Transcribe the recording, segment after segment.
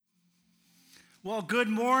Well, good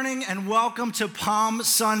morning and welcome to Palm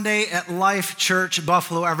Sunday at Life Church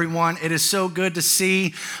Buffalo, everyone. It is so good to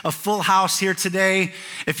see a full house here today.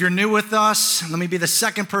 If you're new with us, let me be the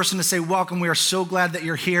second person to say welcome. We are so glad that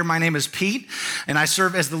you're here. My name is Pete, and I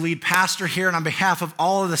serve as the lead pastor here. And on behalf of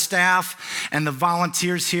all of the staff and the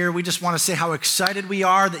volunteers here, we just want to say how excited we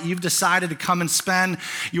are that you've decided to come and spend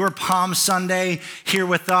your Palm Sunday here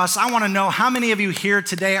with us. I want to know how many of you here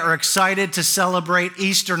today are excited to celebrate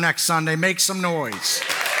Easter next Sunday. Make some noise.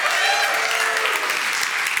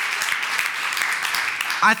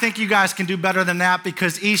 I think you guys can do better than that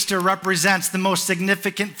because Easter represents the most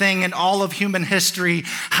significant thing in all of human history.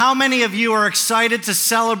 How many of you are excited to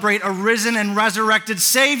celebrate a risen and resurrected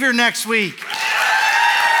Savior next week?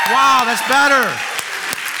 Wow, that's better.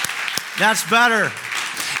 That's better.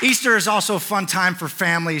 Easter is also a fun time for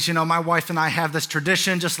families. You know, my wife and I have this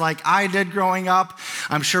tradition, just like I did growing up.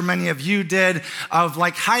 I'm sure many of you did, of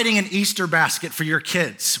like hiding an Easter basket for your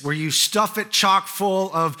kids, where you stuff it chock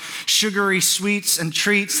full of sugary sweets and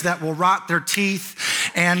treats that will rot their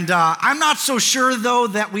teeth. And I'm not so sure, though,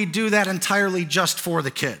 that we do that entirely just for the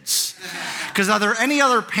kids. Because are there any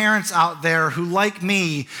other parents out there who, like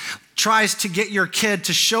me, tries to get your kid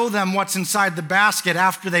to show them what's inside the basket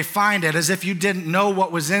after they find it, as if you didn't know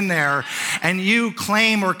what was in there, and you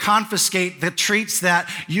claim or confiscate the treats that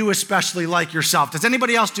you especially like yourself? Does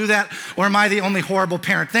anybody else do that, or am I the only horrible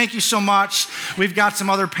parent? Thank you so much. We've got some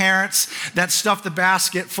other parents that stuff the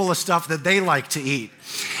basket full of stuff that they like to eat.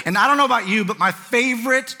 And I don't know about you, but my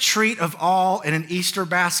favorite treat of all in an Easter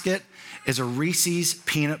basket is a Reese's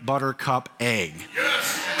peanut butter cup egg.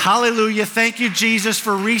 Yes. Hallelujah. Thank you, Jesus,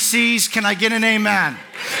 for Reese's. Can I get an amen?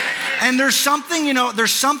 And there's something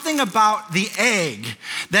about the egg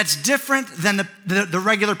that's different than the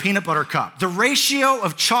regular peanut butter cup. The ratio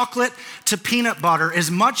of chocolate to peanut butter is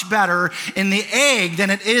much better in the egg than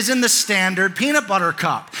it is in the standard peanut butter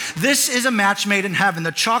cup. This is a match made in heaven.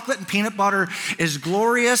 The chocolate and peanut butter is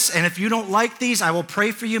glorious. And if you don't like these, I will pray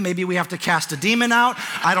for you. Maybe we have to cast a demon out.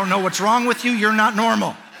 I don't know what's wrong with you. You're not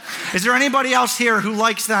normal. Is there anybody else here who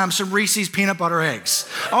likes them, some Reese's peanut butter eggs?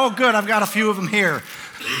 Oh, good. I've got a few of them here.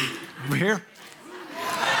 Over here.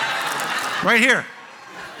 Right here.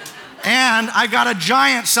 And I got a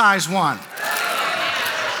giant size one.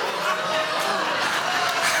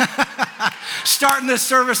 Starting this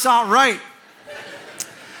service out right.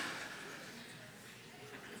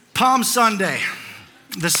 Palm Sunday,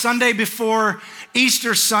 the Sunday before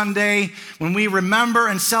Easter Sunday, when we remember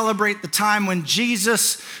and celebrate the time when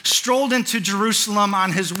Jesus strolled into Jerusalem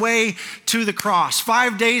on his way to the cross.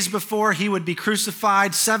 5 days before he would be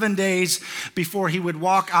crucified, 7 days before he would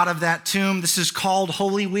walk out of that tomb. This is called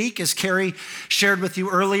Holy Week, as Carrie shared with you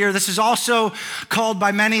earlier. This is also called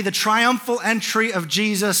by many the Triumphal Entry of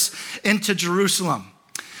Jesus into Jerusalem.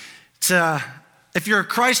 If you're a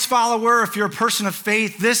Christ follower, if you're a person of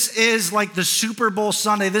faith, this is like the Super Bowl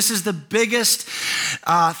Sunday. This is the biggest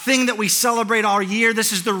thing that we celebrate all year.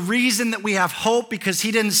 This is the reason that we have hope, because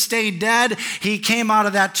he didn't stay dead. He came out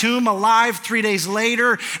of that tomb alive 3 days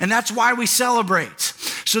later, and that's why we celebrate.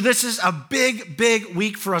 So this is a big, big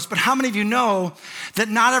week for us. But how many of you know that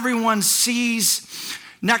not everyone sees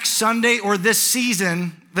next Sunday or this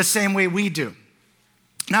season the same way we do?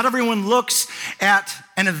 Not everyone looks at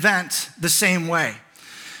an event the same way,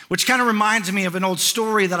 which kind of reminds me of an old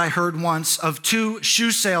story that I heard once of two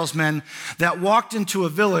shoe salesmen that walked into a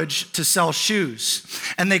village to sell shoes.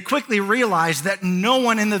 And they quickly realized that no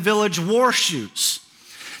one in the village wore shoes.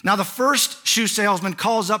 Now, the first shoe salesman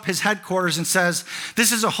calls up his headquarters and says,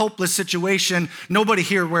 "This is a hopeless situation. Nobody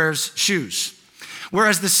here wears shoes."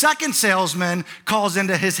 Whereas the second salesman calls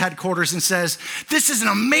into his headquarters and says, "This is an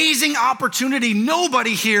amazing opportunity.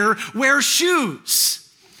 Nobody here wears shoes."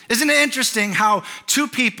 Isn't it interesting how two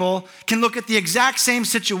people can look at the exact same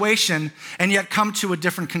situation and yet come to a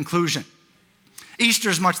different conclusion? Easter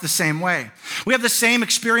is much the same way. We have the same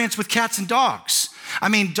experience with cats and dogs. I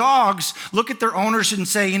mean, dogs look at their owners and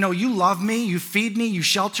say, "You love me, you feed me, you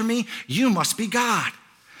shelter me, you must be God."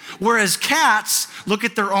 Whereas cats look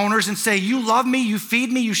at their owners and say, "You love me, you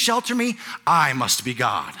feed me, you shelter me, I must be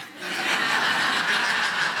God."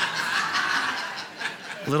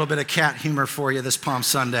 A little bit of cat humor for you this Palm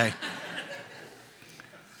Sunday.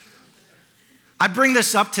 I bring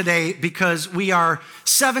this up today because we are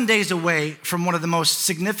 7 days away from one of the most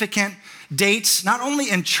significant dates, not only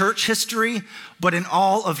in church history, but in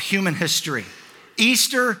all of human history.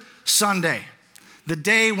 Easter Sunday. The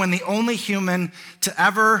day when the only human to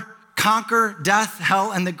ever conquer death,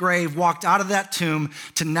 hell, and the grave, walked out of that tomb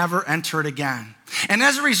to never enter it again. And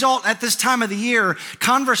as a result, at this time of the year,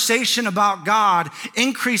 conversation about God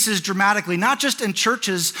increases dramatically, not just in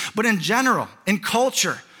churches, but in general, in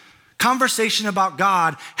culture. Conversation about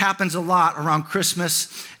God happens a lot around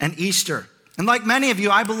Christmas and Easter. And like many of you,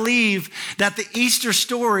 I believe that the Easter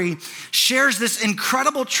story shares this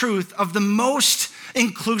incredible truth of the most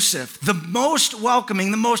inclusive, the most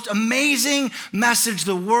welcoming, the most amazing message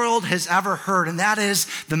the world has ever heard, and that is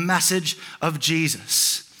the message of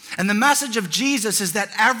Jesus. And the message of Jesus is that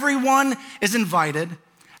everyone is invited,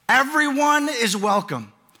 everyone is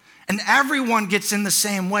welcome, and everyone gets in the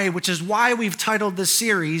same way, which is why we've titled this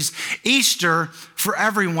series Easter for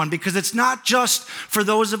Everyone, because it's not just for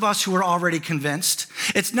those of us who are already convinced.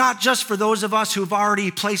 It's not just for those of us who've already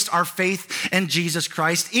placed our faith in Jesus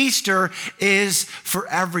Christ. Easter is for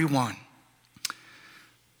everyone.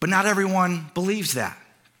 But not everyone believes that,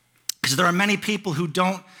 because there are many people who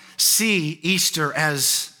don't see Easter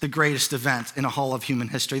as the greatest event in all of human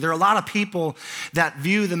history. There are a lot of people that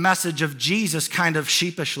view the message of Jesus kind of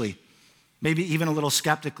sheepishly, maybe even a little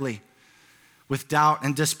skeptically, with doubt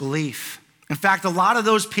and disbelief. In fact, a lot of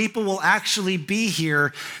those people will actually be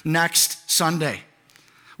here next Sunday.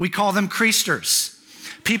 We call them creasters,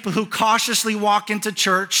 people who cautiously walk into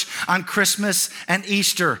church on Christmas and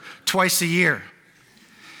Easter twice a year.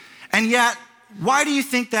 And yet, why do you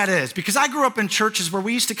think that is? Because I grew up in churches where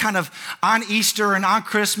we used to kind of, on Easter and on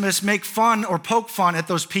Christmas, make fun or poke fun at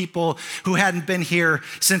those people who hadn't been here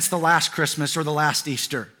since the last Christmas or the last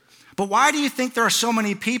Easter. But why do you think there are so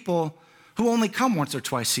many people who only come once or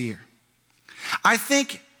twice a year? I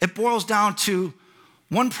think it boils down to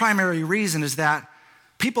one primary reason is that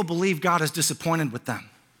people believe God is disappointed with them.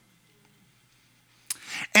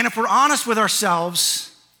 And if we're honest with ourselves,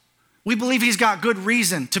 we believe he's got good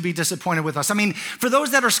reason to be disappointed with us. I mean, for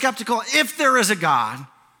those that are skeptical, if there is a God,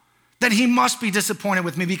 then he must be disappointed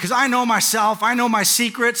with me because I know myself, I know my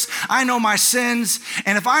secrets, I know my sins,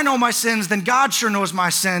 and if I know my sins, then God sure knows my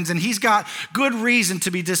sins, and he's got good reason to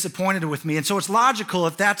be disappointed with me. And so it's logical,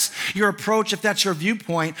 if that's your approach, if that's your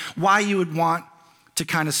viewpoint, why you would want to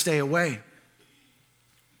kind of stay away.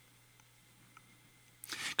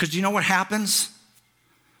 Because do you know what happens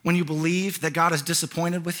when you believe that God is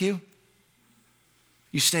disappointed with you?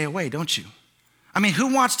 You stay away, don't you? I mean,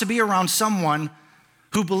 who wants to be around someone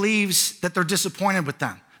who believes that they're disappointed with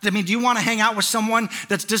them? I mean, do you want to hang out with someone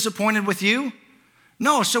that's disappointed with you?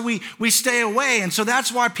 No, so we stay away. And so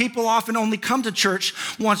that's why people often only come to church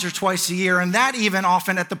once or twice a year. And that even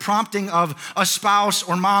often at the prompting of a spouse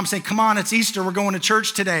or mom saying, come on, it's Easter, we're going to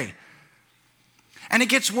church today. And it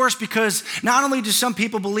gets worse because not only do some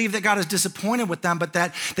people believe that God is disappointed with them, but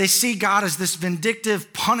that they see God as this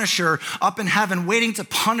vindictive punisher up in heaven waiting to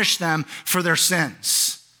punish them for their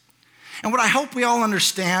sins. And what I hope we all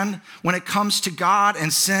understand when it comes to God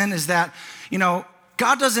and sin is that,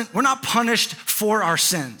 we're not punished for our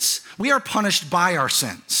sins. We are punished by our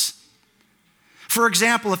sins. For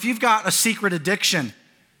example, if you've got a secret addiction,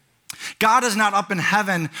 God is not up in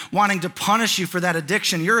heaven wanting to punish you for that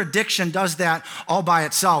addiction. Your addiction does that all by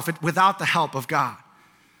itself without the help of God.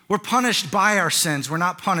 We're punished by our sins. We're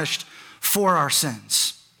not punished for our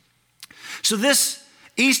sins. So this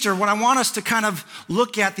Easter, what I want us to kind of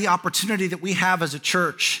look at the opportunity that we have as a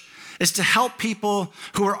church is to help people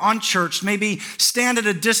who are unchurched, maybe stand at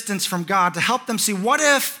a distance from God, to help them see, what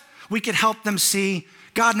if we could help them see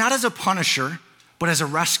God not as a punisher, but as a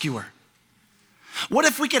rescuer? What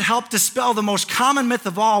if we could help dispel the most common myth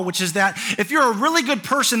of all, which is that if you're a really good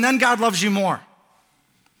person, then God loves you more?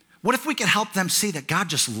 What if we could help them see that God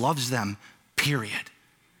just loves them, period?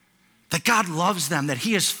 That God loves them, that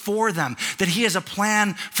he is for them, that he has a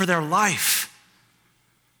plan for their life.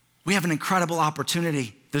 We have an incredible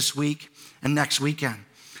opportunity this week and next weekend.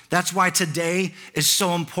 That's why today is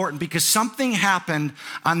so important, because something happened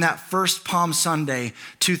on that first Palm Sunday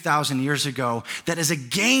 2,000 years ago that is a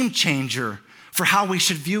game changer for how we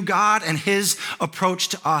should view God and his approach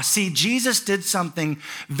to us. See, Jesus did something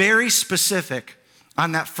very specific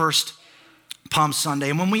on that first Palm Sunday.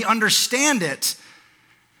 And when we understand it,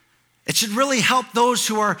 it should really help those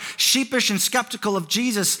who are sheepish and skeptical of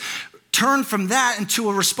Jesus turn from that into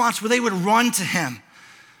a response where they would run to him.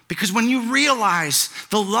 Because when you realize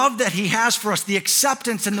the love that he has for us, the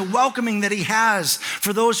acceptance and the welcoming that he has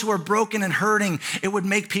for those who are broken and hurting, it would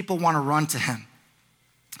make people want to run to him.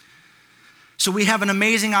 So we have an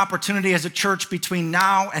amazing opportunity as a church between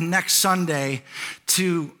now and next Sunday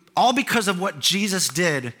all because of what Jesus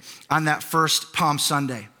did on that first Palm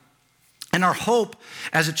Sunday. And our hope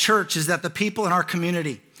as a church is that the people in our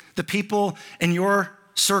community, the people in your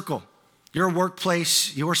circle, your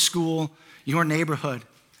workplace, your school, your neighborhood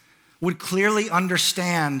would clearly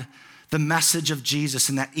understand the message of Jesus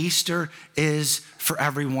and that Easter is for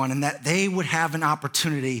everyone and that they would have an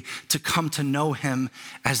opportunity to come to know him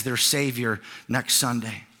as their Savior next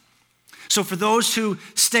Sunday. So for those who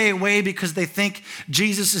stay away because they think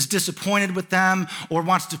Jesus is disappointed with them or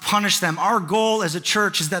wants to punish them, our goal as a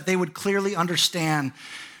church is that they would clearly understand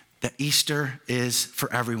that Easter is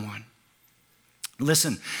for everyone.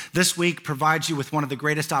 Listen, this week provides you with one of the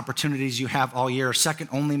greatest opportunities you have all year, second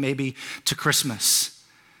only maybe to Christmas.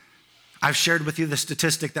 I've shared with you the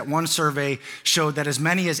statistic that one survey showed that as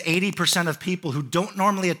many as 80% of people who don't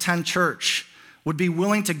normally attend church would be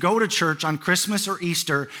willing to go to church on Christmas or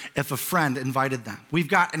Easter if a friend invited them. We've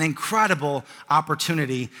got an incredible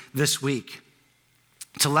opportunity this week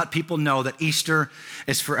to let people know that Easter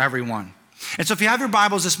is for everyone. And so if you have your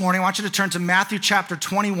Bibles this morning, I want you to turn to Matthew chapter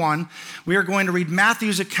 21. We are going to read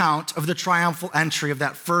Matthew's account of the triumphal entry of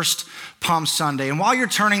that first Palm Sunday. And while you're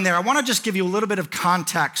turning there, I want to just give you a little bit of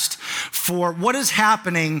context for what is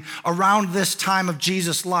happening around this time of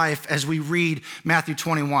Jesus' life as we read Matthew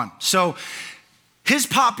 21. So his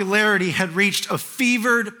popularity had reached a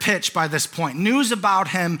fevered pitch by this point. News about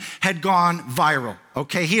him had gone viral,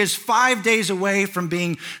 okay? He is 5 days away from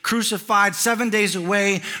being crucified, 7 days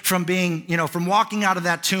away from being, from walking out of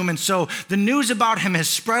that tomb. And so the news about him has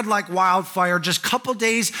spread like wildfire. Just a couple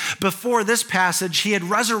days before this passage, he had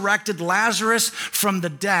resurrected Lazarus from the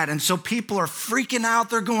dead. And so people are freaking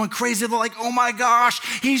out. They're going crazy. They're like, oh my gosh,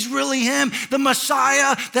 he's really him. The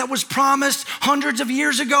Messiah that was promised hundreds of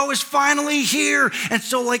years ago is finally here. And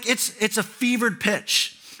so it's a fevered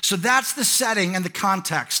pitch. So that's the setting and the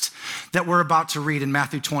context that we're about to read in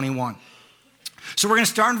Matthew 21. So we're going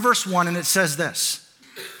to start in verse 1, and it says this.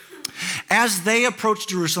 As they approached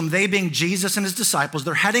Jerusalem, they being Jesus and his disciples,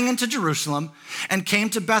 they're heading into Jerusalem and came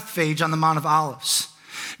to Bethphage on the Mount of Olives.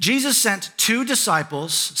 Jesus sent 2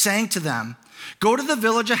 disciples, saying to them, go to the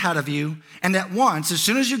village ahead of you, and at once, as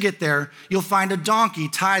soon as you get there, you'll find a donkey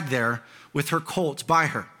tied there with her colt by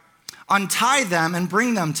her. Untie them and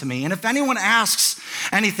bring them to me. And if anyone asks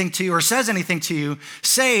anything to you or says anything to you,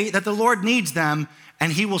 say that the Lord needs them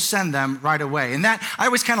and he will send them right away. And that, I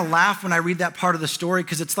always kind of laugh when I read that part of the story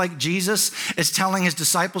because it's like Jesus is telling his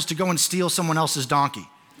disciples to go and steal someone else's donkey.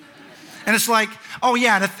 And it's like, oh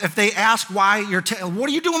yeah, and if they ask why what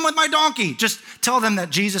are you doing with my donkey? Just tell them that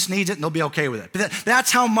Jesus needs it and they'll be okay with it. But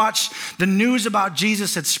that's how much the news about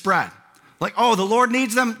Jesus had spread. Like, oh, the Lord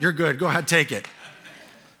needs them? You're good, go ahead, take it.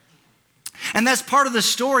 And that's part of the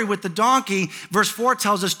story with the donkey, verse 4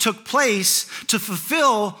 tells us, took place to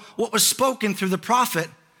fulfill what was spoken through the prophet.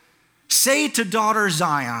 Say to daughter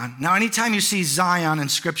Zion. Now, anytime you see Zion in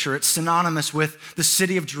scripture, it's synonymous with the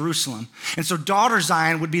city of Jerusalem. And so daughter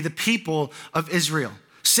Zion would be the people of Israel.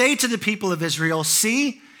 Say to the people of Israel,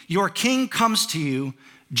 see, your king comes to you,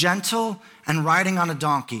 gentle and riding on a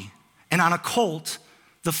donkey, and on a colt,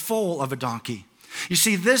 the foal of a donkey. You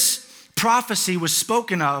see, this prophecy was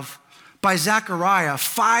spoken of by Zechariah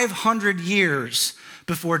 500 years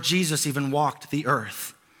before Jesus even walked the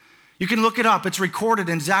earth. You can look it up. It's recorded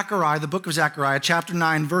in Zechariah, the book of Zechariah, chapter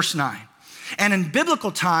 9, verse 9. And in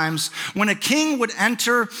biblical times, when a king would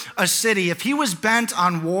enter a city, if he was bent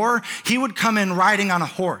on war, he would come in riding on a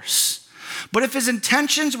horse. But if his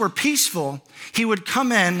intentions were peaceful, he would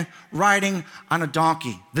come in riding on a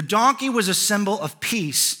donkey. The donkey was a symbol of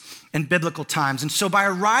peace in biblical times. And so by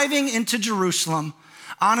arriving into Jerusalem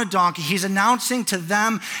on a donkey, he's announcing to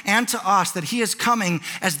them and to us that he is coming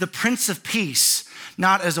as the Prince of Peace,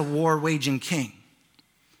 not as a war-waging king.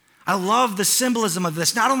 I love the symbolism of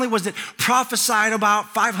this. Not only was it prophesied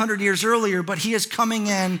about 500 years earlier, but he is coming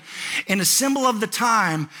in a symbol of the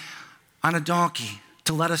time on a donkey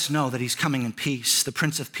to let us know that he's coming in peace, the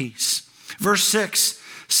Prince of Peace. Verse 6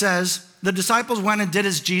 says, the disciples went and did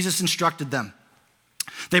as Jesus instructed them.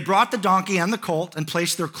 They brought the donkey and the colt and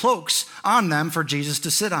placed their cloaks on them for Jesus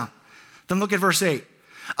to sit on. Then look at verse 8.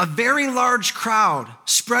 A very large crowd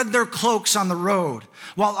spread their cloaks on the road,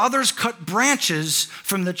 while others cut branches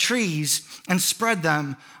from the trees and spread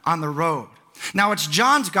them on the road. Now, it's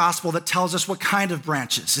John's gospel that tells us what kind of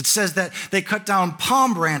branches. It says that they cut down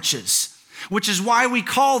palm branches, which is why we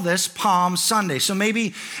call this Palm Sunday. So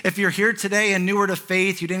maybe if you're here today and newer to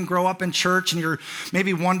faith, you didn't grow up in church and you're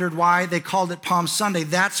maybe wondered why they called it Palm Sunday,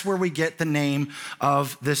 that's where we get the name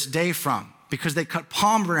of this day from, because they cut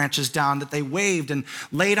palm branches down that they waved and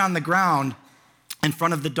laid on the ground in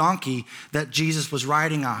front of the donkey that Jesus was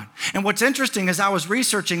riding on. And what's interesting is I was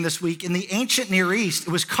researching this week, in the ancient Near East,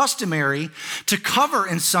 it was customary to cover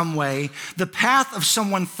in some way the path of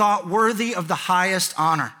someone thought worthy of the highest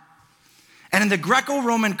honor. And in the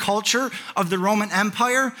Greco-Roman culture of the Roman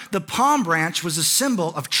Empire, the palm branch was a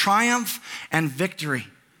symbol of triumph and victory.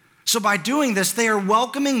 So by doing this, they are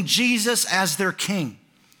welcoming Jesus as their king.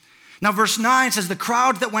 Now, verse 9 says, the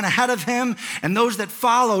crowd that went ahead of him and those that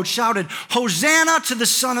followed shouted, Hosanna to the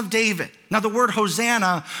Son of David. Now, the word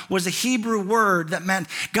Hosanna was a Hebrew word that meant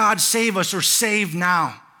God save us or save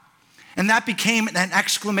now. And that became an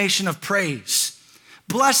exclamation of praise.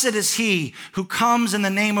 Blessed is he who comes in the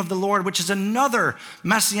name of the Lord, which is another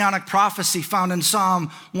messianic prophecy found in Psalm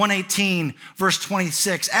 118, verse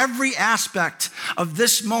 26. Every aspect of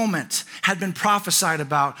this moment had been prophesied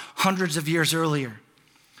about hundreds of years earlier.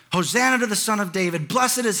 Hosanna to the Son of David.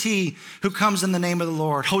 Blessed is he who comes in the name of the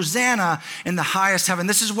Lord. Hosanna in the highest heaven.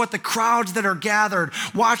 This is what the crowds that are gathered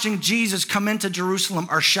watching Jesus come into Jerusalem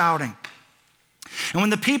are shouting. And when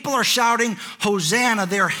the people are shouting Hosanna,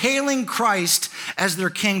 they are hailing Christ as their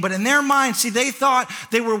king. But in their minds, see, they thought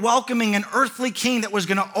they were welcoming an earthly king that was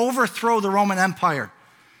going to overthrow the Roman Empire.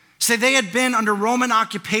 See, they had been under Roman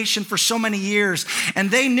occupation for so many years,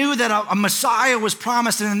 and they knew that a Messiah was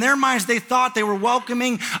promised. And in their minds, they thought they were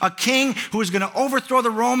welcoming a king who was going to overthrow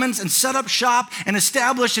the Romans and set up shop and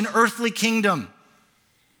establish an earthly kingdom.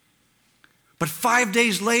 But 5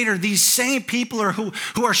 days later, these same people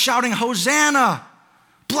who are shouting, Hosanna,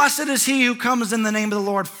 blessed is he who comes in the name of the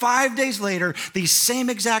Lord. 5 days later, these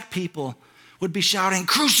same exact people would be shouting,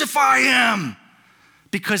 crucify him,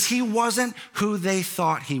 because he wasn't who they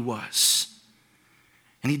thought he was.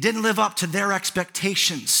 And he didn't live up to their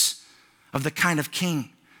expectations of the kind of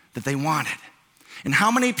king that they wanted. And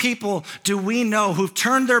how many people do we know who've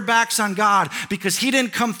turned their backs on God because he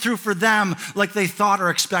didn't come through for them like they thought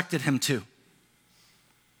or expected him to?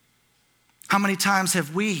 How many times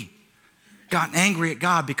have we gotten angry at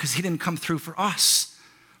God because he didn't come through for us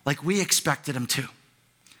like we expected him to?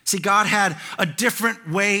 See, God had a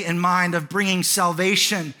different way in mind of bringing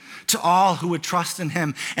salvation to all who would trust in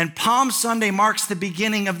him. And Palm Sunday marks the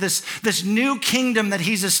beginning of this new kingdom that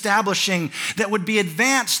he's establishing that would be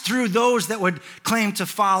advanced through those that would claim to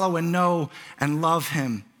follow and know and love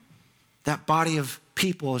him. That body of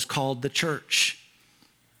people is called the church.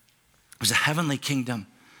 It was a heavenly kingdom,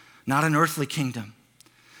 not an earthly kingdom.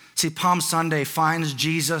 See, Palm Sunday finds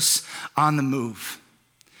Jesus on the move.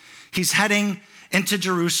 He's heading into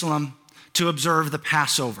Jerusalem to observe the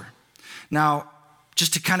Passover. Now,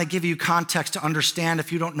 just to kind of give you context to understand,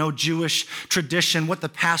 if you don't know Jewish tradition, what the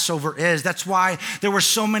Passover is. That's why there were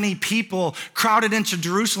so many people crowded into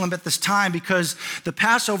Jerusalem at this time, because the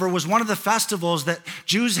Passover was one of the festivals that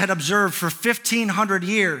Jews had observed for 1,500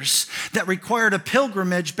 years that required a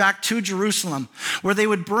pilgrimage back to Jerusalem, where they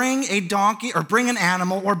would bring a donkey or bring an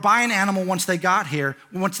animal or buy an animal once they got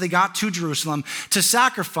to Jerusalem to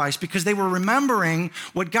sacrifice, because they were remembering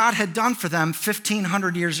what God had done for them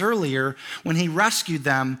 1,500 years earlier when he rescued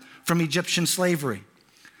them from Egyptian slavery.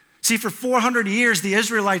 See, for 400 years, the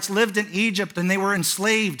Israelites lived in Egypt and they were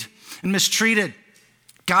enslaved and mistreated.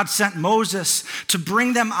 God sent Moses to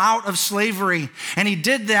bring them out of slavery, and he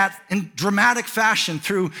did that in dramatic fashion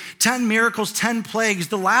through 10 miracles, 10 plagues,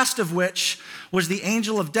 the last of which was the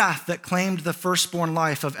angel of death that claimed the firstborn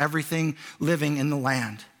life of everything living in the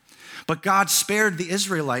land. But God spared the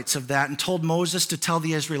Israelites of that and told Moses to tell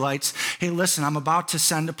the Israelites, hey, listen, I'm about to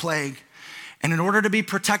send a plague. And in order to be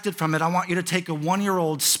protected from it, I want you to take a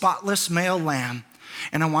 1-year-old spotless male lamb,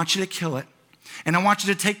 and I want you to kill it. And I want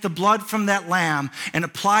you to take the blood from that lamb and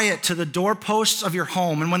apply it to the doorposts of your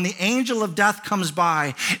home. And when the angel of death comes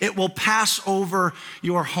by, it will pass over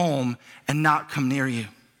your home and not come near you.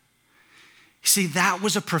 See, that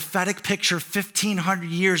was a prophetic picture 1,500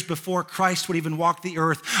 years before Christ would even walk the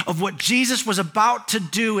earth of what Jesus was about to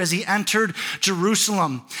do as he entered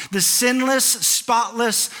Jerusalem. The sinless,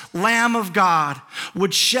 spotless Lamb of God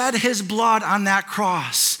would shed his blood on that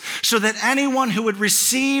cross so that anyone who would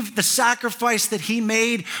receive the sacrifice that he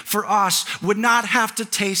made for us would not have to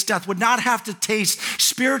taste death, would not have to taste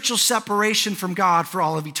spiritual separation from God for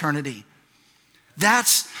all of eternity.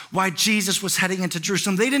 That's why Jesus was heading into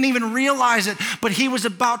Jerusalem. They didn't even realize it, but he was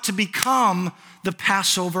about to become the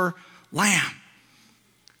Passover lamb.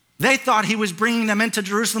 They thought he was bringing them into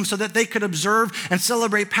Jerusalem so that they could observe and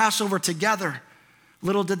celebrate Passover together.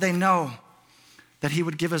 Little did they know that he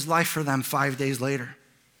would give his life for them 5 days later.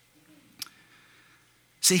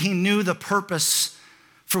 See, he knew the purpose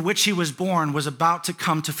for which he was born was about to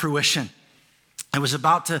come to fruition. It was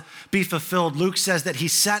about to be fulfilled. Luke says that he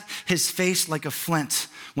set his face like a flint.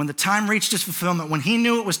 When the time reached its fulfillment, when he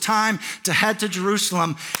knew it was time to head to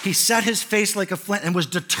Jerusalem, he set his face like a flint and was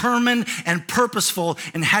determined and purposeful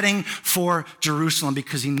in heading for Jerusalem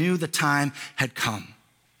because he knew the time had come.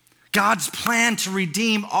 God's plan to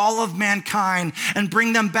redeem all of mankind and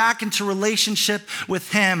bring them back into relationship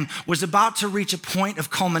with him was about to reach a point of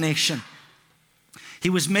culmination. He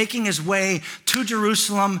was making his way to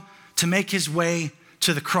Jerusalem to make his way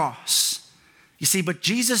to the cross. You see, but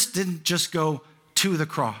Jesus didn't just go to the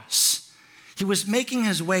cross. He was making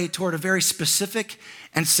his way toward a very specific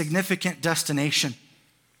and significant destination.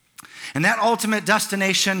 And that ultimate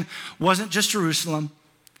destination wasn't just Jerusalem.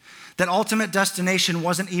 That ultimate destination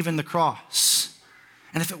wasn't even the cross.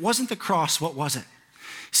 And if it wasn't the cross, what was it?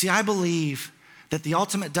 See, I believe that the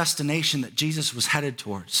ultimate destination that Jesus was headed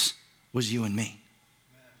towards was you and me.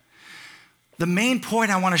 The main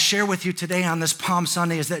point I want to share with you today on this Palm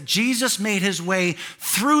Sunday is that Jesus made his way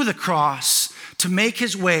through the cross to make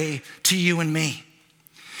his way to you and me.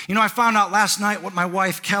 You know, I found out last night what my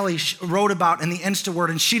wife, Kelly, wrote about in the Instaword,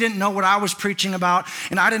 and she didn't know what I was preaching about,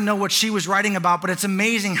 and I didn't know what she was writing about, but it's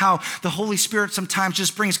amazing how the Holy Spirit sometimes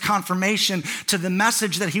just brings confirmation to the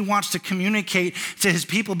message that he wants to communicate to his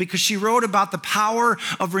people, because she wrote about the power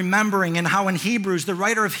of remembering and how in Hebrews, the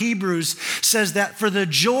writer of Hebrews says that for the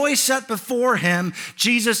joy set before him,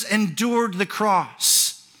 Jesus endured the cross.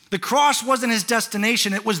 The cross wasn't his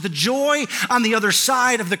destination. It was the joy on the other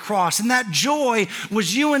side of the cross. And that joy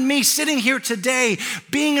was you and me sitting here today,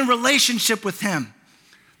 being in relationship with him.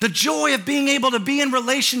 The joy of being able to be in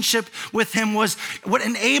relationship with him was what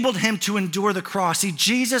enabled him to endure the cross. See,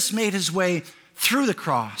 Jesus made his way through the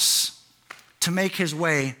cross to make his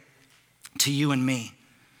way to you and me.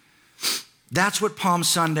 That's what Palm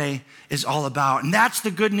Sunday is all about. And that's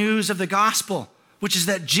the good news of the gospel, which is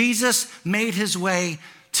that Jesus made his way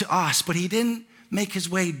to us, but he didn't make his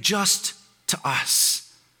way just to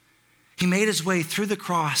us. He made his way through the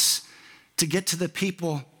cross to get to the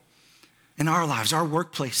people in our lives, our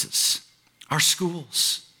workplaces, our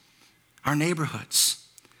schools, our neighborhoods.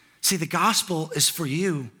 See, the gospel is for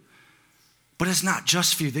you, but it's not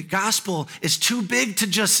just for you. The gospel is too big to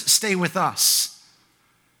just stay with us.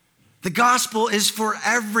 The gospel is for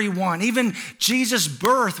everyone. Even Jesus'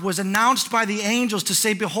 birth was announced by the angels to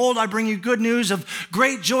say, behold, I bring you good news of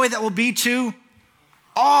great joy that will be to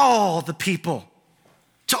all the people.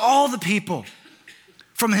 To all the people.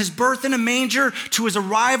 From his birth in a manger to his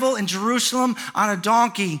arrival in Jerusalem on a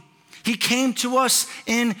donkey, he came to us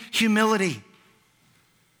in humility.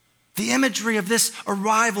 The imagery of this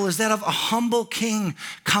arrival is that of a humble king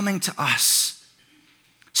coming to us.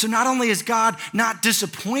 So not only is God not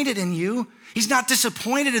disappointed in you, he's not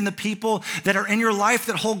disappointed in the people that are in your life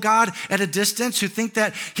that hold God at a distance, who think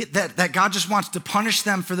that God just wants to punish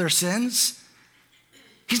them for their sins.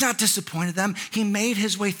 He's not disappointed in them. He made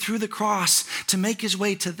his way through the cross to make his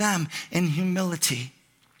way to them in humility.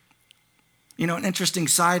 You know, an interesting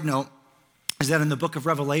side note is that in the book of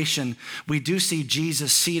Revelation, we do see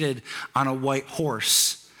Jesus seated on a white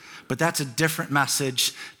horse. But that's a different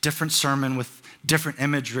message, different sermon with different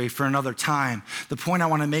imagery for another time. The point I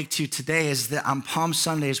want to make to you today is that on Palm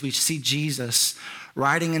Sunday, as we see Jesus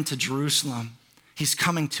riding into Jerusalem, he's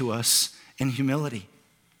coming to us in humility.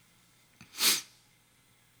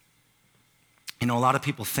 You know, a lot of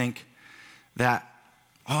people think that,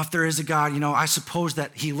 oh, if there is a God, you know, I suppose that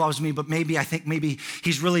he loves me, but maybe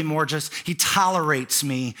he's really more just, he tolerates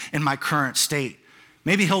me in my current state.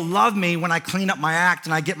 Maybe he'll love me when I clean up my act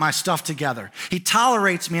and I get my stuff together. He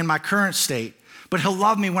tolerates me in my current state, but he'll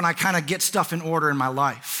love me when I kind of get stuff in order in my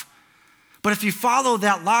life. But if you follow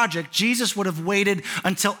that logic, Jesus would have waited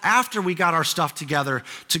until after we got our stuff together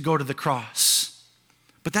to go to the cross.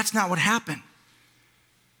 But that's not what happened,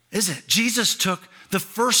 is it? Jesus took the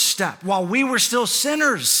first step. While we were still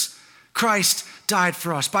sinners, Christ died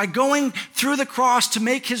for us. By going through the cross to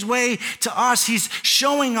make his way to us, he's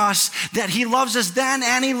showing us that he loves us then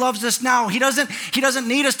and he loves us now. He doesn't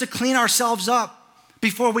need us to clean ourselves up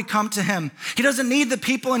before we come to him. He doesn't need the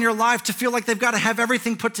people in your life to feel like they've got to have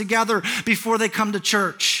everything put together before they come to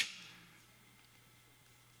church.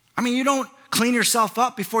 I mean, you don't clean yourself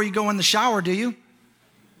up before you go in the shower, do you?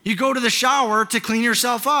 You go to the shower to clean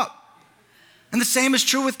yourself up. And the same is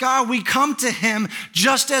true with God. We come to him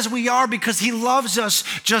just as we are because he loves us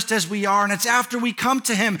just as we are. And it's after we come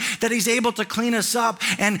to him that he's able to clean us up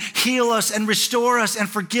and heal us and restore us and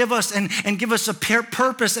forgive us and give us a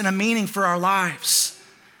purpose and a meaning for our lives.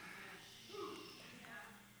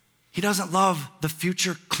 He doesn't love the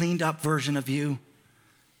future cleaned up version of you.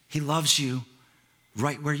 He loves you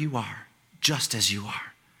right where you are, just as you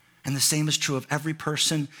are. And the same is true of every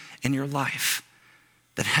person in your life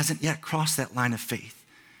that hasn't yet crossed that line of faith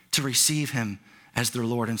to receive him as their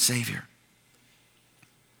Lord and Savior.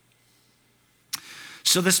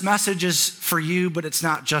 So this message is for you, but it's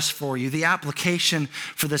not just for you. The application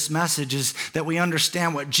for this message is that we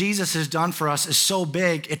understand what Jesus has done for us is so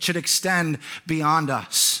big, it should extend beyond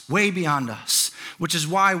us, way beyond us, which is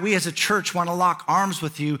why we as a church want to lock arms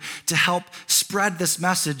with you to help spread this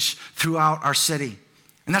message throughout our city.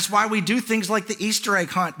 And that's why we do things like the Easter egg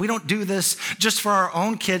hunt. We don't do this just for our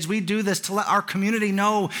own kids. We do this to let our community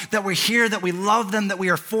know that we're here, that we love them, that we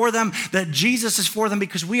are for them, that Jesus is for them,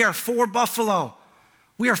 because we are for Buffalo.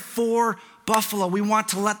 We are for Buffalo. We want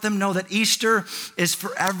to let them know that Easter is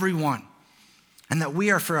for everyone and that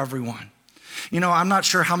we are for everyone. You know, I'm not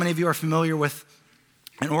sure how many of you are familiar with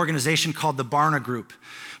an organization called the Barna Group,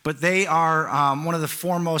 but they are one of the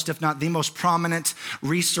foremost, if not the most prominent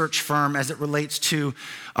research firm as it relates to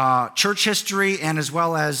church history and as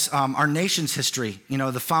well as our nation's history. You know,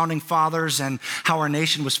 the founding fathers and how our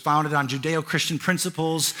nation was founded on Judeo-Christian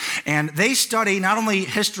principles. And they study not only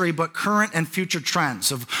history, but current and future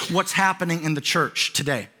trends of what's happening in the church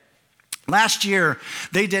today. Last year,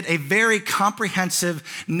 they did a very comprehensive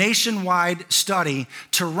nationwide study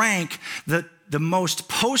to rank the most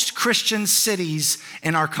post-Christian cities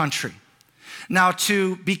in our country. Now,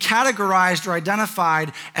 to be categorized or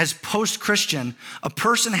identified as post-Christian, a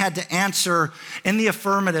person had to answer in the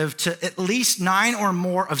affirmative to at least 9 or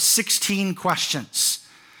more of 16 questions.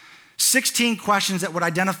 16 questions that would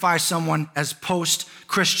identify someone as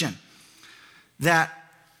post-Christian. That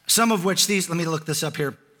some of which let me look this up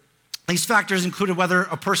here. These factors included whether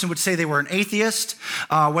a person would say they were an atheist,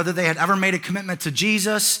 whether they had ever made a commitment to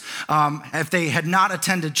Jesus, if they had not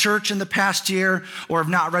attended church in the past year, or have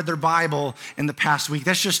not read their Bible in the past week.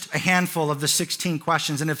 That's just a handful of the 16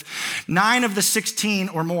 questions. And if 9 of the 16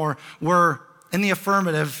 or more were in the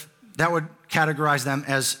affirmative, that would categorize them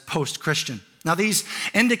as post-Christian. Now, these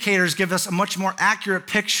indicators give us a much more accurate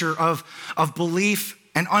picture of belief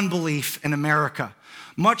and unbelief in America.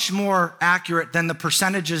 Much more accurate than the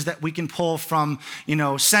percentages that we can pull from,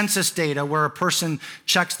 census data where a person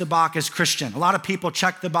checks the box as Christian. A lot of people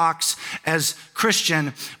check the box as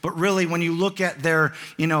Christian, but really when you look at their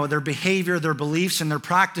behavior, their beliefs, and their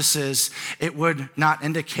practices, it would not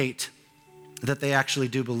indicate that they actually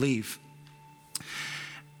do believe.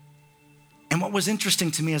 And what was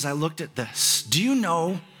interesting to me as I looked at this, do you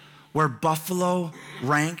know where Buffalo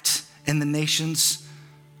ranked in the nation's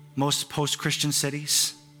most post-Christian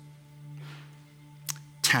cities?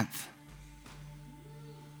 10th.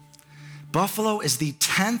 Buffalo is the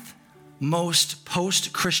 10th most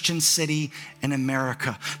post-Christian city in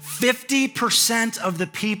America. 50% of the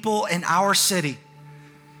people in our city,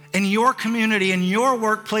 in your community, in your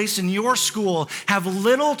workplace, in your school, have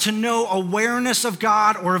little to no awareness of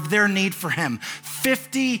God or of their need for Him.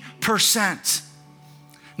 50%.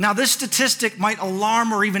 Now, this statistic might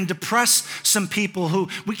alarm or even depress some people who,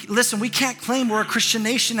 we can't claim we're a Christian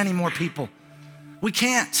nation anymore, people. We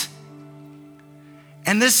can't.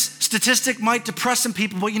 And this statistic might depress some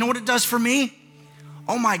people, but you know what it does for me?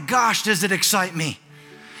 Oh my gosh, does it excite me.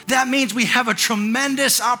 That means we have a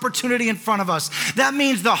tremendous opportunity in front of us. That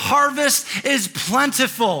means the harvest is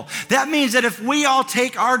plentiful. That means that if we all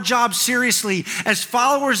take our job seriously as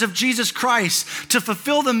followers of Jesus Christ to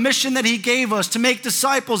fulfill the mission that He gave us, to make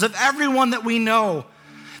disciples of everyone that we know,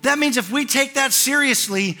 that means if we take that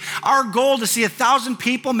seriously, our goal to see 1,000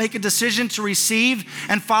 people make a decision to receive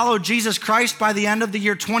and follow Jesus Christ by the end of the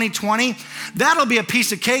year 2020, that'll be a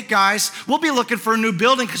piece of cake, guys. We'll be looking for a new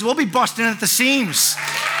building because we'll be busting at the seams.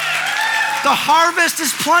 The harvest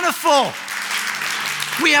is plentiful.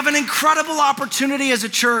 We have an incredible opportunity as a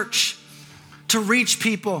church to reach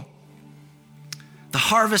people. The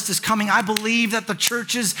harvest is coming. I believe that the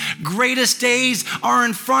church's greatest days are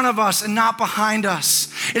in front of us and not behind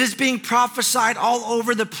us. It is being prophesied all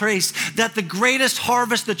over the place that the greatest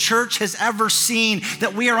harvest the church has ever seen,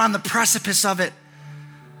 that we are on the precipice of it.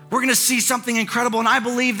 We're going to see something incredible, and I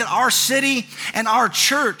believe that our city and our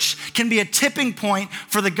church can be a tipping point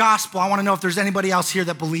for the gospel. I want to know if there's anybody else here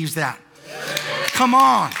that believes that. Come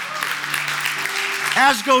on.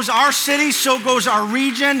 As goes our city, so goes our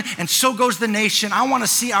region, and so goes the nation. I want to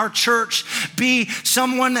see our church be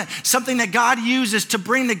something that God uses to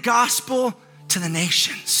bring the gospel to the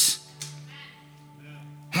nations.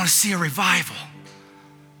 I want to see a revival.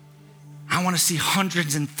 I want to see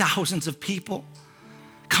hundreds and thousands of people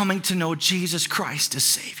coming to know Jesus Christ as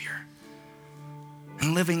Savior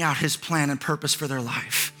and living out His plan and purpose for their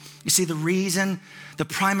life. You see, the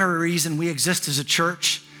primary reason we exist as a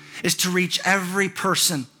church is to reach every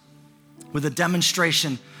person with a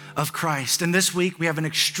demonstration of Christ. And this week we have an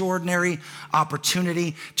extraordinary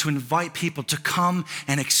opportunity to invite people to come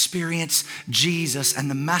and experience Jesus and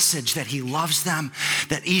the message that he loves them,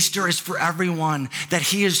 that Easter is for everyone, that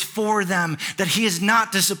he is for them, that he is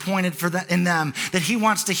not disappointed in them, that he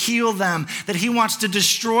wants to heal them, that he wants to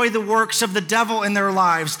destroy the works of the devil in their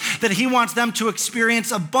lives, that he wants them to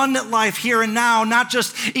experience abundant life here and now, not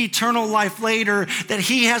just eternal life later, that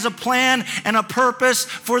he has a plan and a purpose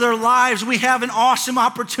for their lives. We have an awesome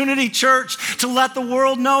opportunity, church, to let the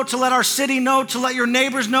world know, to let our city know, to let your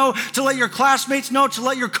neighbors know, to let your classmates know, to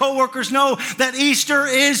let your coworkers know that Easter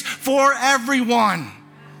is for everyone.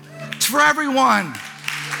 It's for everyone.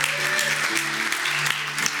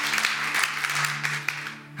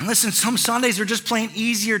 And listen, some Sundays are just plain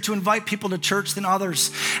easier to invite people to church than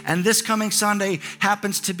others. And this coming Sunday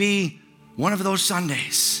happens to be one of those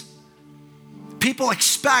Sundays. People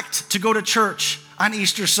expect to go to church on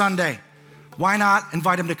Easter Sunday. Why not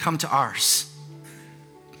invite them to come to ours?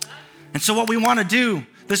 And so what we want to do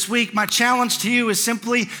this week, my challenge to you is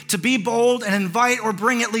simply to be bold and invite or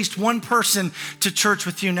bring at least one person to church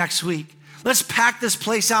with you next week. Let's pack this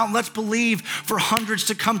place out and let's believe for hundreds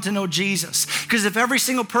to come to know Jesus. Because if every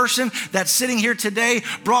single person that's sitting here today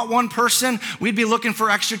brought one person, we'd be looking for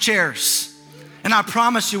extra chairs. And I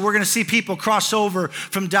promise you, we're going to see people cross over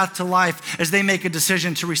from death to life as they make a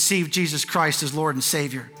decision to receive Jesus Christ as Lord and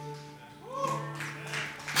Savior.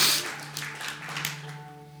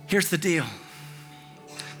 Here's the deal.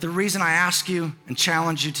 The reason I ask you and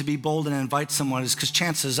challenge you to be bold and invite someone is because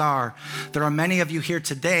chances are there are many of you here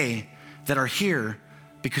today that are here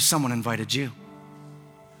because someone invited you.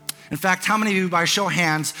 In fact, how many of you, by show of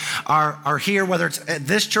hands, are here, whether it's at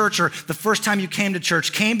this church or the first time you came to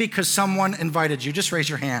church, came because someone invited you? Just raise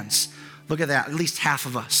your hands. Look at that. At least half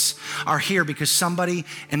of us are here because somebody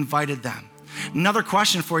invited them. Another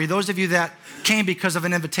question for you, those of you that came because of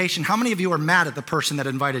an invitation, how many of you are mad at the person that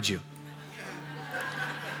invited you?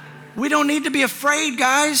 We don't need to be afraid,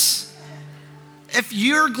 guys. If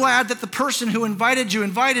you're glad that the person who invited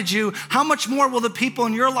you, how much more will the people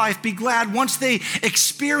in your life be glad once they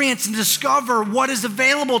experience and discover what is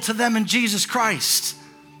available to them in Jesus Christ?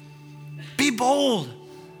 Be bold.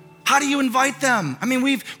 How do you invite them? I mean,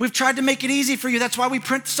 we've tried to make it easy for you. That's why we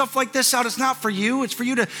print stuff like this out. It's not for you. It's for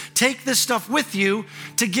you to take this stuff with you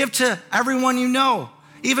to give to everyone you know.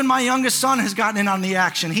 Even my youngest son has gotten in on the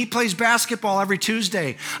action. He plays basketball every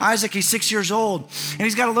Tuesday. Isaac, he's 6 years old, and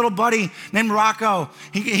he's got a little buddy named Rocco.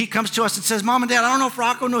 He comes to us and says, Mom and Dad, I don't know if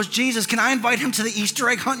Rocco knows Jesus. Can I invite him to the Easter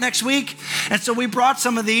egg hunt next week? And so we brought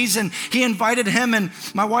some of these, and he invited him, and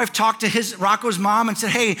my wife talked to Rocco's mom and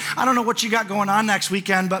said, hey, I don't know what you got going on next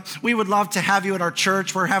weekend, but we would love to have you at our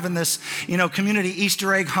church. We're having this, community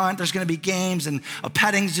Easter egg hunt. There's going to be games and a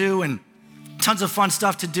petting zoo and tons of fun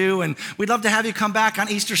stuff to do, and we'd love to have you come back on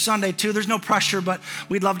Easter Sunday too. There's no pressure, but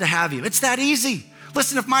we'd love to have you. It's that easy.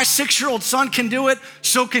 Listen, if my 6-year-old son can do it,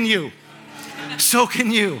 so can you. So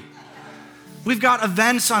can you. We've got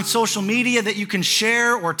events on social media that you can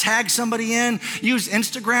share or tag somebody in. Use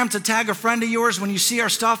Instagram to tag a friend of yours when you see our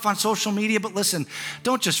stuff on social media. But listen,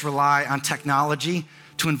 don't just rely on technology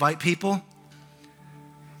to invite people.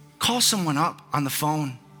 Call someone up on the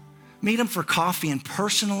phone. Meet them for coffee and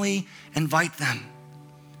personally invite them.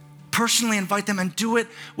 Personally invite them and do it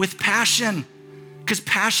with passion, because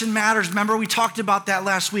passion matters. Remember, we talked about that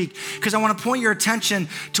last week, because I want to point your attention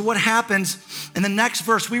to what happens in the next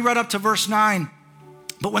verse. We read up to verse 9.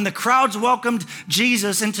 But when the crowds welcomed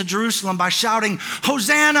Jesus into Jerusalem by shouting,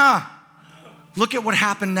 Hosanna! Look at what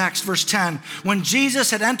happened next, verse 10. When Jesus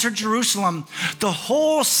had entered Jerusalem, the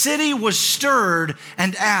whole city was stirred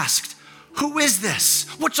and asked, who is this?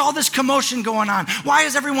 What's all this commotion going on? Why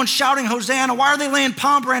is everyone shouting Hosanna? Why are they laying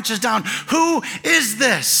palm branches down? Who is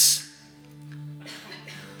this?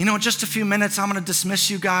 In just a few minutes, I'm going to dismiss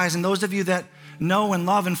you guys. And those of you that know and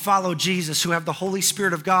love and follow Jesus, who have the Holy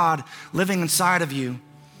Spirit of God living inside of you,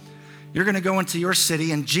 you're going to go into your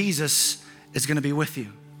city and Jesus is going to be with you.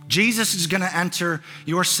 Jesus is going to enter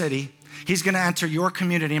your city. He's going to enter your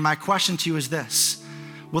community. And my question to you is this: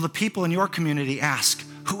 will the people in your community ask,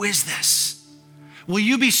 who is this? Will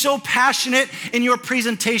you be so passionate in your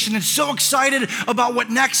presentation and so excited about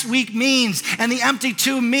what next week means and the empty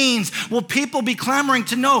tomb means? Will people be clamoring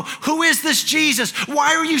to know, who is this Jesus?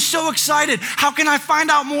 Why are you so excited? How can I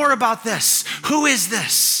find out more about this? Who is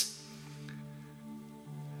this?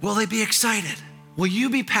 Will they be excited? Will you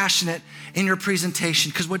be passionate in your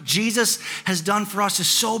presentation? Because what Jesus has done for us is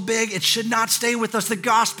so big, it should not stay with us. The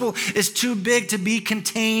gospel is too big to be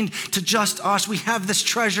contained to just us. We have this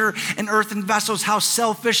treasure in earthen vessels. How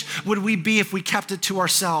selfish would we be if we kept it to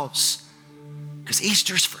ourselves? Because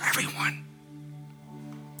Easter's for everyone.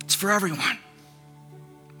 It's for everyone.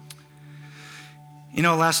 You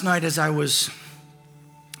know, last night as I was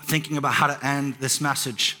thinking about how to end this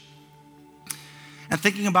message and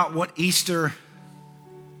thinking about what Easter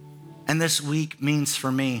and this week means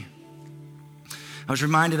for me, I was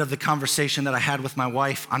reminded of the conversation that I had with my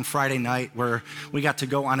wife on Friday night where we got to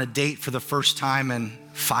go on a date for the first time in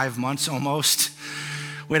 5 months almost.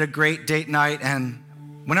 We had a great date night, and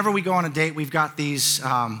whenever we go on a date, we've got these,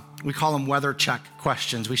 we call them weather check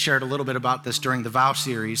questions. We shared a little bit about this during the Vow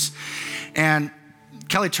series. And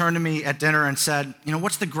Kelly turned to me at dinner and said, you know,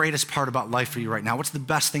 what's the greatest part about life for you right now? What's the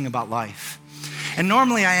best thing about life? And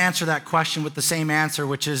normally I answer that question with the same answer,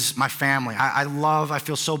 which is my family. I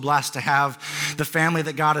feel so blessed to have the family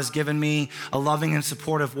that God has given me, a loving and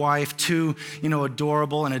supportive wife, 2,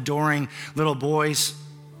 adorable and adoring little boys.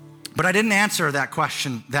 But I didn't answer that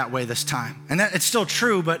question that way this time. And it's still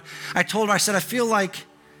true, but I told her, I said, I feel like,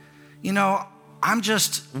 I'm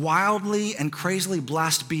just wildly and crazily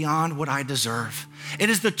blessed beyond what I deserve. It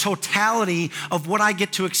is the totality of what I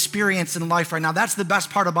get to experience in life right now. That's the best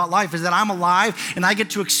part about life, is that I'm alive and I get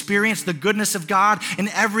to experience the goodness of God in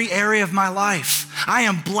every area of my life. I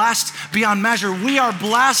am blessed beyond measure. We are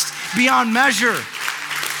blessed beyond measure.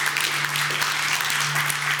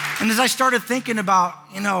 And as I started thinking about,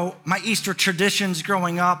 my Easter traditions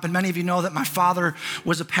growing up, and many of you know that my father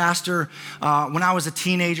was a pastor when I was a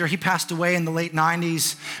teenager. He passed away in the late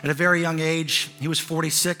 90s at a very young age. He was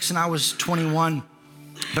 46 and I was 21.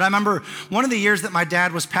 But I remember one of the years that my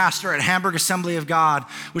dad was pastor at Hamburg Assembly of God,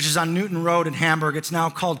 which is on Newton Road in Hamburg. It's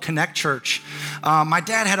now called Connect Church. My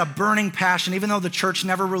dad had a burning passion, even though the church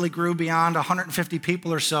never really grew beyond 150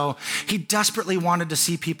 people or so. He desperately wanted to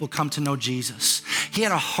see people come to know Jesus. He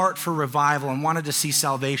had a heart for revival and wanted to see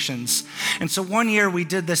salvations. And so one year we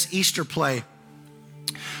did this Easter play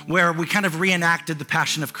where we kind of reenacted the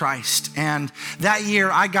Passion of Christ. And that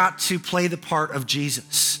year I got to play the part of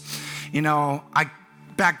Jesus.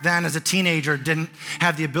 Back then, as a teenager, didn't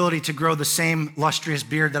have the ability to grow the same lustrous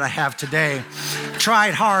beard that I have today.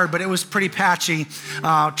 Tried hard, but it was pretty patchy.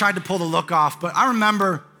 Tried to pull the look off. But I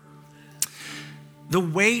remember the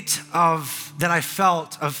weight that I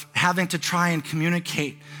felt of having to try and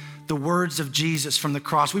communicate the words of Jesus from the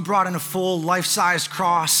cross. We brought in a full life-size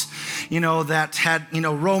cross, that had,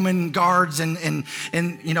 Roman guards and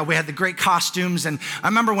we had the great costumes. And I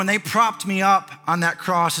remember when they propped me up on that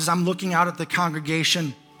cross as I'm looking out at the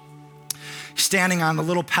congregation, standing on the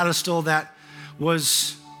little pedestal that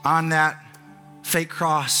was on that fake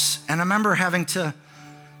cross. And I remember having to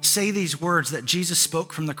say these words that Jesus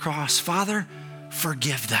spoke from the cross: Father,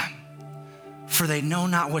 forgive them, for they know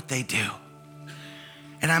not what they do.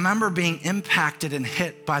 And I remember being impacted and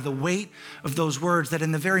hit by the weight of those words, that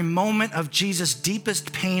in the very moment of Jesus'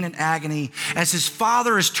 deepest pain and agony, as his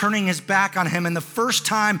Father is turning his back on him, and the first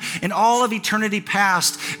time in all of eternity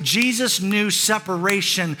past, Jesus knew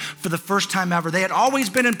separation for the first time ever. They had always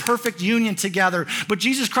been in perfect union together, but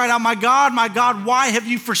Jesus cried out, my God, why have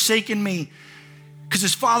you forsaken me? Because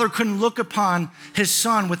his Father couldn't look upon his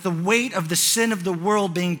Son with the weight of the sin of the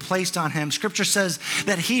world being placed on him. Scripture says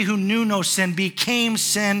that he who knew no sin became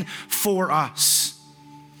sin for us.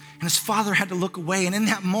 And his Father had to look away. And in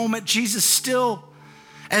that moment, Jesus still,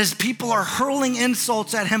 as people are hurling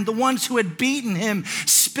insults at him, the ones who had beaten him,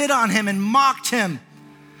 spit on him and mocked him,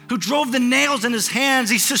 who drove the nails in his hands,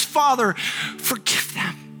 he says, Father, forgive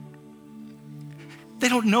them. They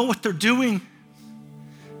don't know what they're doing.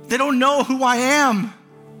 They don't know who I am.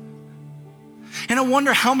 And I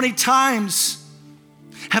wonder how many times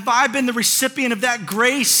have I been the recipient of that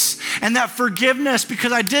grace and that forgiveness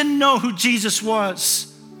because I didn't know who Jesus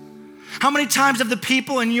was? How many times have the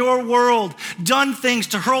people in your world done things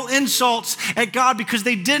to hurl insults at God because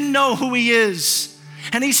they didn't know who he is?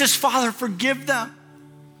 And he says, Father, forgive them.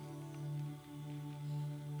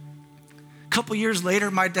 A couple years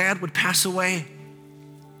later, my dad would pass away.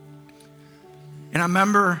 And I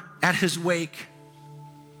remember at his wake,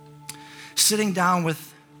 sitting down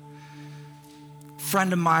with a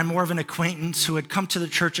friend of mine, more of an acquaintance who had come to the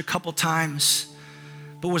church a couple times,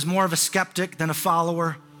 but was more of a skeptic than a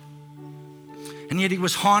follower. And yet he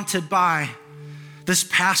was haunted by this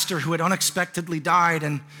pastor who had unexpectedly died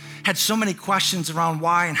and had so many questions around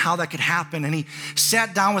why and how that could happen. And he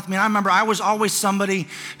sat down with me. And I remember I was always somebody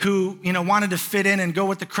who, wanted to fit in and go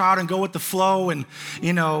with the crowd and go with the flow and,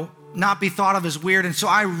 not be thought of as weird. And so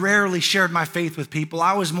I rarely shared my faith with people.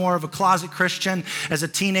 I was more of a closet Christian as a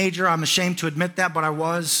teenager. I'm ashamed to admit that, but I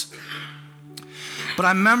was. But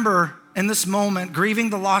I remember in this moment, grieving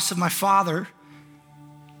the loss of my father,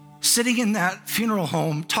 sitting in that funeral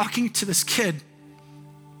home, talking to this kid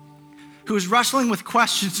who was wrestling with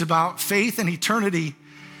questions about faith and eternity.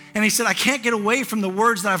 And he said, I can't get away from the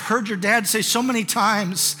words that I've heard your dad say so many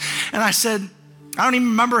times. And I said, I don't even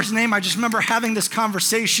remember his name. I just remember having this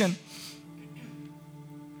conversation.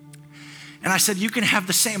 And I said, you can have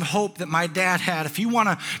the same hope that my dad had. If you want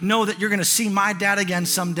to know that you're going to see my dad again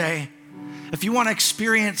someday, if you want to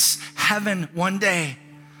experience heaven one day,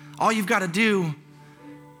 all you've got to do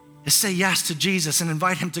is say yes to Jesus and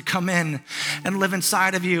invite him to come in and live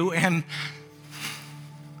inside of you. And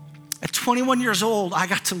at 21 years old, I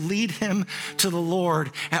got to lead him to the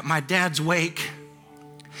Lord at my dad's wake.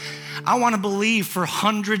 I want to believe for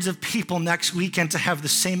hundreds of people next weekend to have the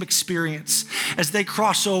same experience as they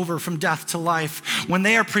cross over from death to life, when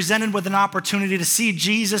they are presented with an opportunity to see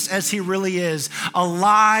Jesus as he really is,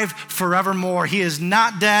 alive forevermore. He is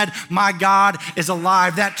not dead. My God is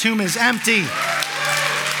alive. That tomb is empty.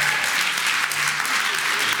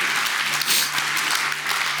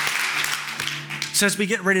 So as we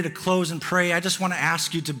get ready to close and pray, I just want to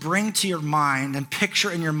ask you to bring to your mind and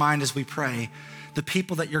picture in your mind as we pray the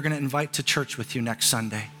people that you're going to invite to church with you next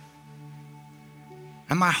Sunday.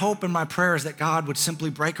 And my hope and my prayer is that God would simply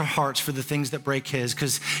break our hearts for the things that break his,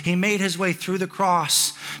 because he made his way through the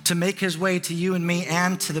cross to make his way to you and me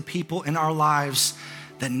and to the people in our lives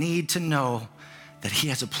that need to know that he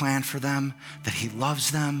has a plan for them, that he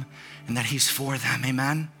loves them, and that he's for them.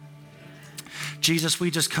 Amen. Jesus,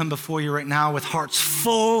 we just come before you right now with hearts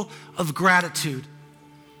full of gratitude,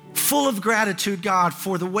 God,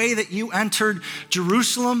 for the way that you entered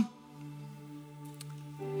Jerusalem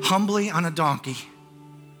humbly on a donkey,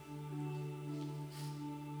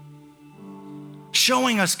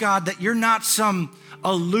 showing us, God, that you're not some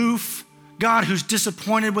aloof God who's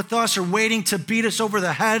disappointed with us or waiting to beat us over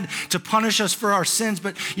the head to punish us for our sins,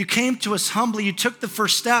 but you came to us humbly. You took the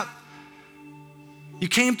first step. You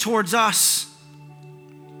came towards us.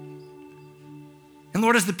 And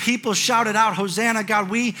Lord, as the people shouted out, Hosanna, God,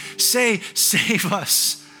 we say, save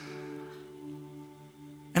us.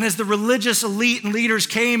 And as the religious elite and leaders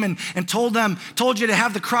came and told you to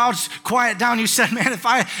have the crowds quiet down, you said, man,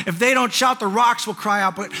 if they don't shout, the rocks will cry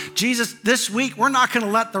out. But Jesus, this week, we're not going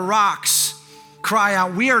to let the rocks cry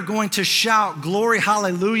out. We are going to shout, glory,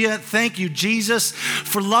 hallelujah. Thank you, Jesus,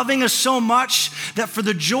 for loving us so much that for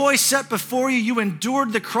the joy set before you, you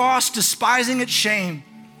endured the cross, despising its shame.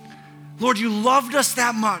 Lord, you loved us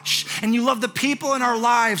that much, and you love the people in our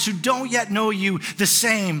lives who don't yet know you the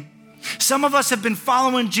same. Some of us have been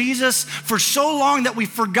following Jesus for so long that we've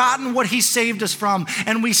forgotten what he saved us from,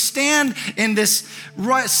 and we stand in this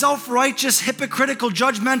self-righteous, hypocritical,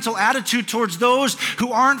 judgmental attitude towards those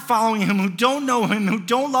who aren't following him, who don't know him, who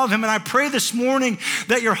don't love him. And I pray this morning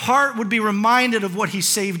that your heart would be reminded of what he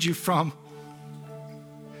saved you from,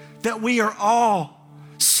 that we are all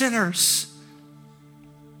sinners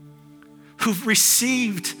who've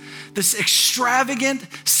received this extravagant,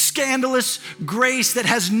 scandalous grace that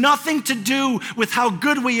has nothing to do with how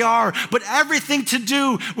good we are, but everything to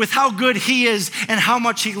do with how good he is and how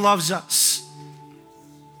much he loves us.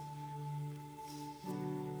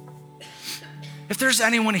 If there's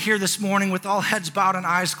anyone here this morning with all heads bowed and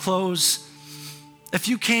eyes closed, if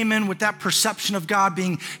you came in with that perception of God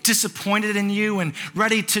being disappointed in you and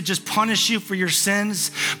ready to just punish you for your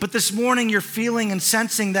sins, but this morning you're feeling and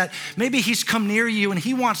sensing that maybe he's come near you and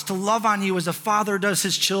he wants to love on you as a father does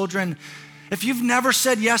his children. If you've never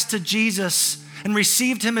said yes to Jesus and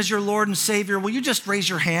received him as your Lord and Savior, will you just raise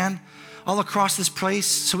your hand all across this place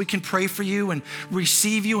so we can pray for you and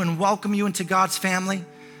receive you and welcome you into God's family?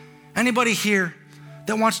 Anybody here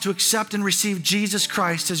that wants to accept and receive Jesus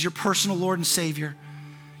Christ as your personal Lord and Savior?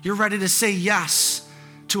 You're ready to say yes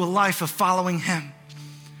to a life of following him.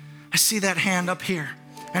 I see that hand up here.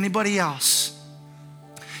 Anybody else?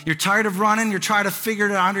 You're tired of running, you're trying to figure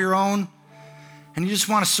it out on your own, and you just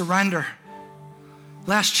want to surrender.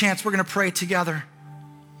 Last chance, we're going to pray together.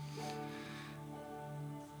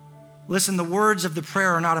 Listen, the words of the prayer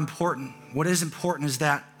are not important. What is important is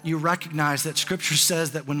that you recognize that Scripture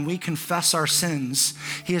says that when we confess our sins,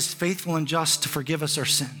 he is faithful and just to forgive us our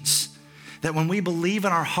sins. That when we believe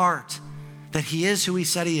in our heart that he is who he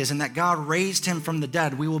said he is and that God raised him from the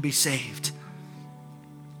dead, we will be saved.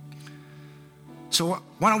 So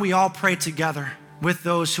why don't we all pray together with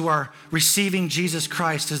those who are receiving Jesus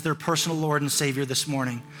Christ as their personal Lord and Savior this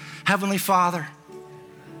morning. Heavenly Father,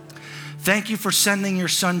 thank you for sending your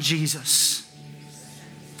son Jesus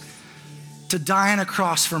to die on a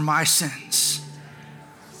cross for my sins.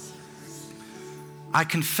 I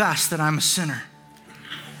confess that I'm a sinner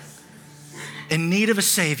in need of a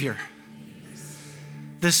Savior.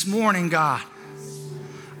 This morning, God,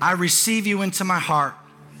 I receive you into my heart,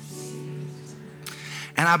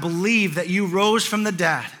 and I believe that you rose from the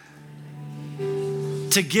dead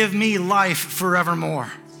to give me life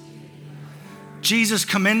forevermore. Jesus,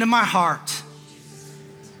 come into my heart.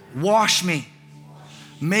 Wash me.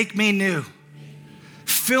 Make me new.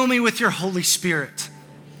 Fill me with your Holy Spirit.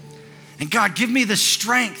 And God, give me the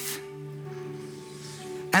strength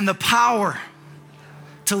and the power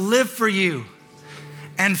to live for you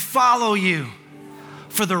and follow you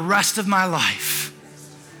for the rest of my life.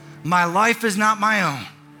 My life is not my own.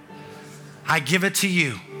 I give it to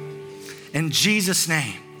you. In Jesus'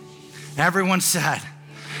 name. Everyone said,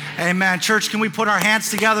 amen. Church, can we put our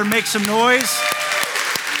hands together, make some noise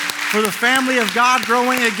for the family of God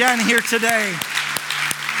growing again here today?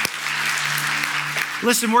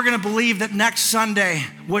 Listen, we're going to believe that next Sunday,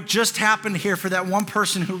 what just happened here for that one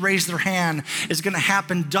person who raised their hand is going to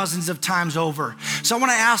happen dozens of times over. So I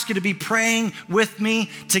want to ask you to be praying with me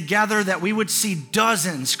together that we would see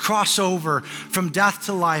dozens cross over from death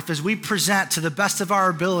to life as we present to the best of our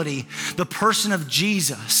ability the person of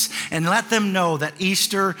Jesus and let them know that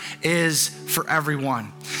Easter is for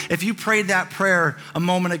everyone. If you prayed that prayer a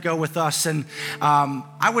moment ago with us, and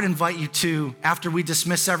I would invite you to, after we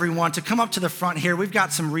dismiss everyone, to come up to the front here. We've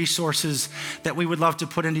got some resources that we would love to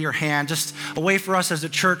put into your hand, just a way for us as a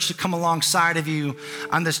church to come alongside of you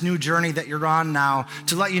on this new journey that you're on now,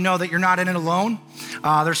 to let you know that you're not in it alone.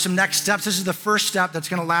 There's some next steps. This is the first step that's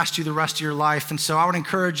going to last you the rest of your life. And so I would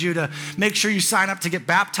encourage you to make sure you sign up to get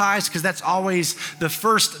baptized, because that's always the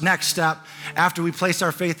first next step after we place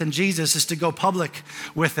our faith in Jesus, is to go public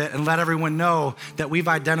with it and let everyone know that we've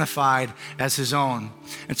identified as his own.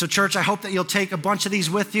 And so, church, I hope that you'll take a bunch of these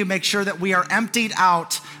with you. Make sure that we are emptied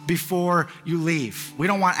out before you leave. We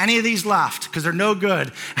don't want any of these left because they're no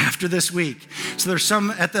good after this week. So there's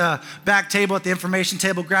some at the back table, at the information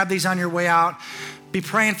table. Grab these on your way out. Be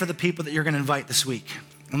praying for the people that you're going to invite this week.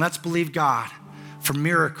 And let's believe God for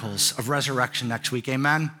miracles of resurrection next week.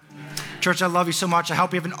 Amen. Church, I love you so much. I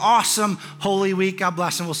hope you have an awesome Holy Week. God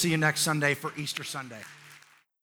bless, and we'll see you next Sunday for Easter Sunday.